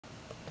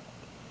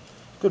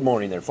Good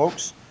morning there,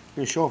 folks. I'm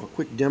going to show off a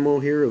quick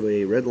demo here of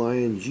a Red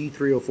Lion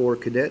G304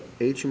 Kadet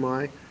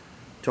HMI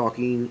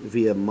talking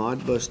via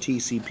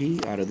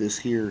ModbusTCP out of this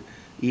here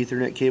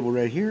Ethernet cable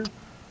right here,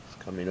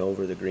 coming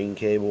over the green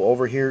cable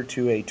over here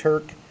to a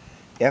TURCK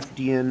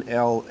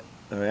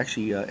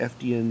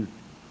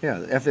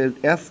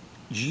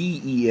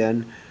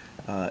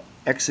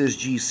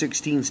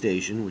FGEN-XSG16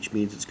 station, which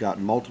means it's got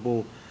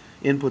multiple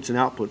inputs and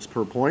outputs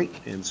per point.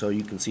 And so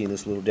you can see in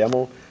this little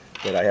demo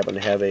that I happen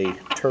to have a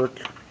TURCK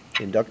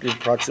inductive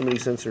proximity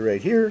sensor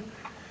right here.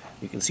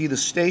 You can see the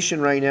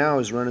station right now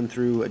is running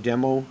through a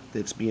demo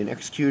that's being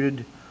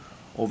executed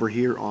over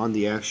here on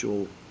the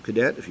actual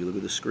Kadet. If you look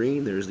at the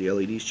screen, there's the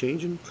LEDs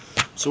changing.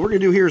 So what we're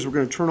going to do here is we're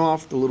going to turn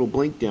off the little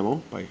blink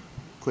demo by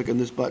clicking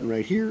this button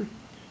right here.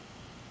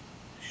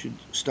 Should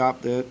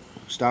stop that.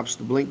 Stops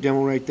the blink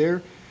demo right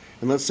there.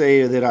 And let's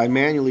say that I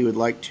manually would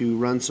like to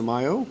run some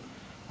I/O.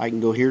 I can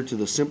go here to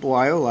the simple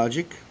I/O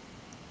logic.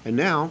 And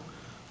now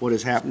what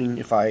is happening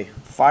if I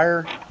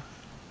fire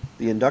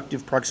the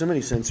inductive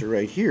proximity sensor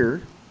right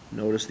here,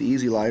 notice the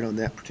easy light on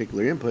that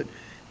particular input.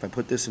 If I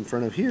put this in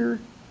front of here,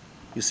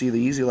 you see the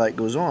easy light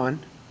goes on,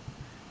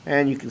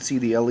 and you can see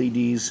the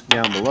LEDs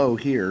down below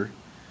here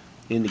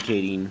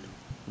indicating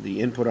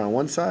the input on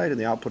one side and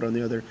the output on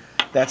the other.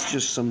 That's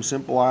just some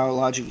simple I/O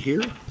logic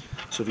here.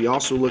 So if you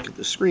also look at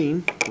the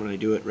screen, when I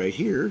do it right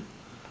here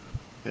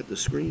at the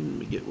screen, let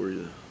me get where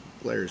the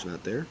glare's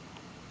not there.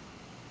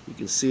 You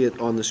can see it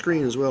on the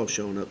screen as well,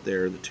 showing up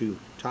there, the two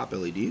top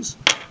LEDs.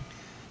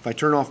 If I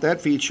turn off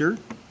that feature,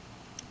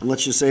 and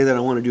let's just say that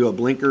I want to do a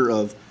blinker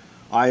of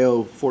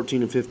I/O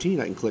 14 and 15,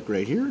 I can click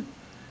right here,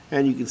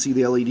 and you can see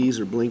the LEDs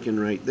are blinking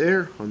right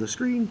there on the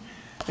screen.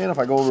 And if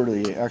I go over to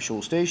the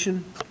actual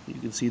station, you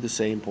can see the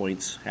same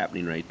points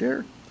happening right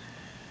there.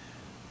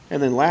 And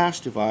then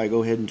last, if I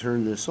go ahead and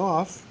turn this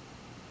off,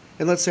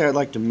 and let's say I'd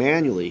like to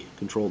manually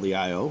control the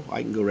I/O,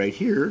 I can go right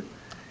here,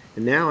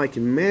 and now I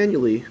can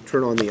manually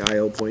turn on the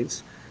I/O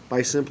points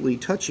by simply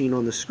touching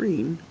on the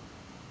screen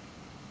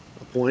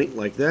a point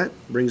like that.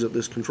 Brings up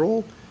this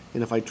control,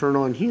 and if I turn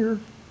on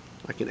here,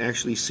 I can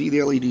actually see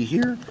the LED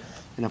here.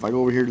 And if I go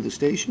over here to the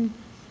station,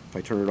 if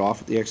I turn it off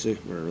at the exit,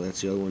 or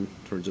that's the other one,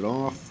 turns it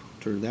off,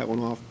 turn that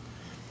one off.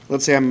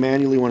 Let's say I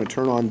manually want to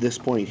turn on this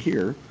point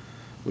here,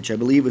 which I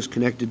believe is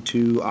connected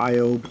to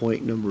I/O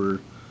point number,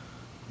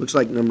 looks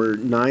like number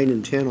 9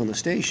 and 10 on the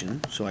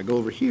station. So I go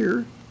over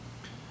here,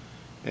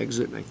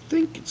 exit, and I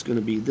think it's going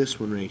to be this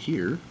one right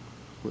here.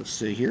 Let's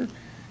see here.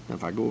 Now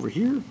if I go over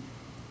here,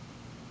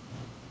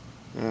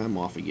 I'm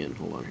off again.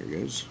 Hold on here,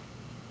 guys.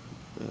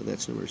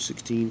 That's number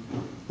 16.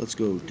 Let's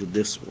go to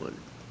this one.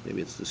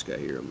 Maybe it's this guy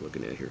here I'm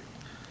looking at here.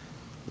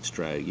 Let's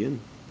try it again.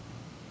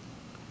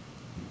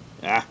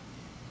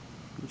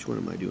 Which one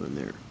am I doing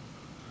there?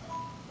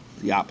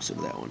 The opposite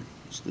of that one.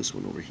 It's this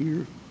one over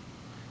here.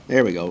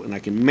 There we go. And I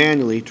can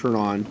manually turn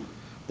on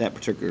that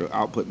particular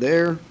output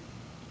there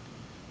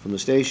from the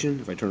station.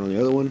 If I turn on the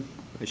other one,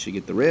 I should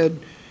get the red.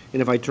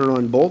 And if I turn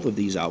on both of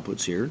these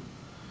outputs here,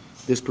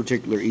 this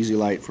particular easy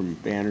light from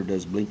Banner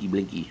does blinky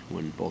blinky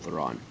when both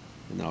are on.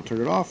 And then I'll turn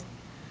it off,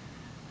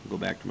 go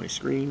back to my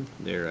screen.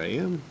 There I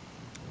am.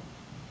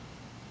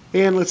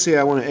 And let's say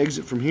I want to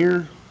exit from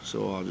here,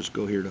 so I'll just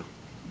go here to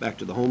back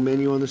to the home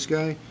menu on this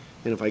guy.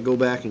 And if I go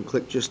back and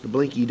click just the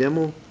blinky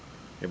demo,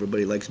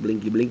 everybody likes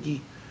blinky blinky.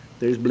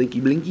 There's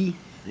blinky blinky,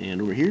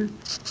 and over here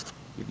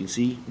you can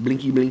see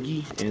blinky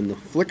blinky, and the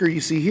flicker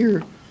you see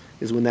here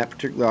is when that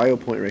particular I/O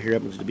point right here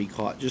happens to be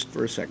caught just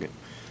for a second.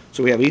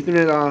 So we have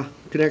Ethernet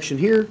connection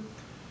here.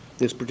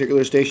 This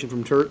particular station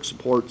from TURCK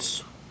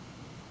supports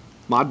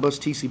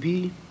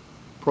ModbusTCP,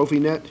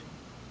 Profinet,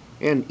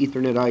 and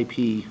Ethernet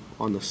IP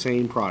on the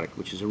same product,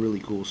 which is a really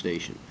cool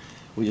station.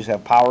 We just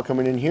have power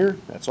coming in here,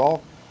 that's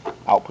all.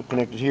 Output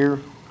connected here,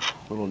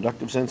 little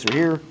inductive sensor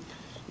here,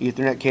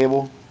 Ethernet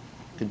cable,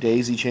 can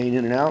daisy chain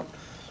in and out.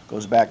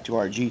 Goes back to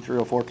our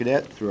G304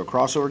 Kadet through a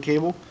crossover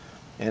cable,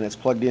 and it's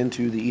plugged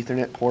into the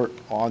Ethernet port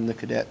on the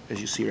Kadet,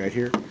 as you see right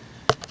here.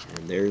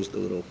 And there's the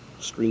little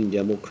screen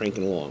demo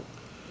cranking along.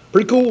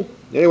 Pretty cool.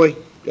 Anyway,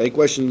 any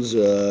questions,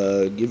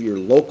 give your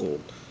local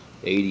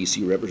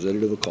ADC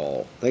representative a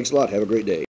call. Thanks a lot. Have a great day.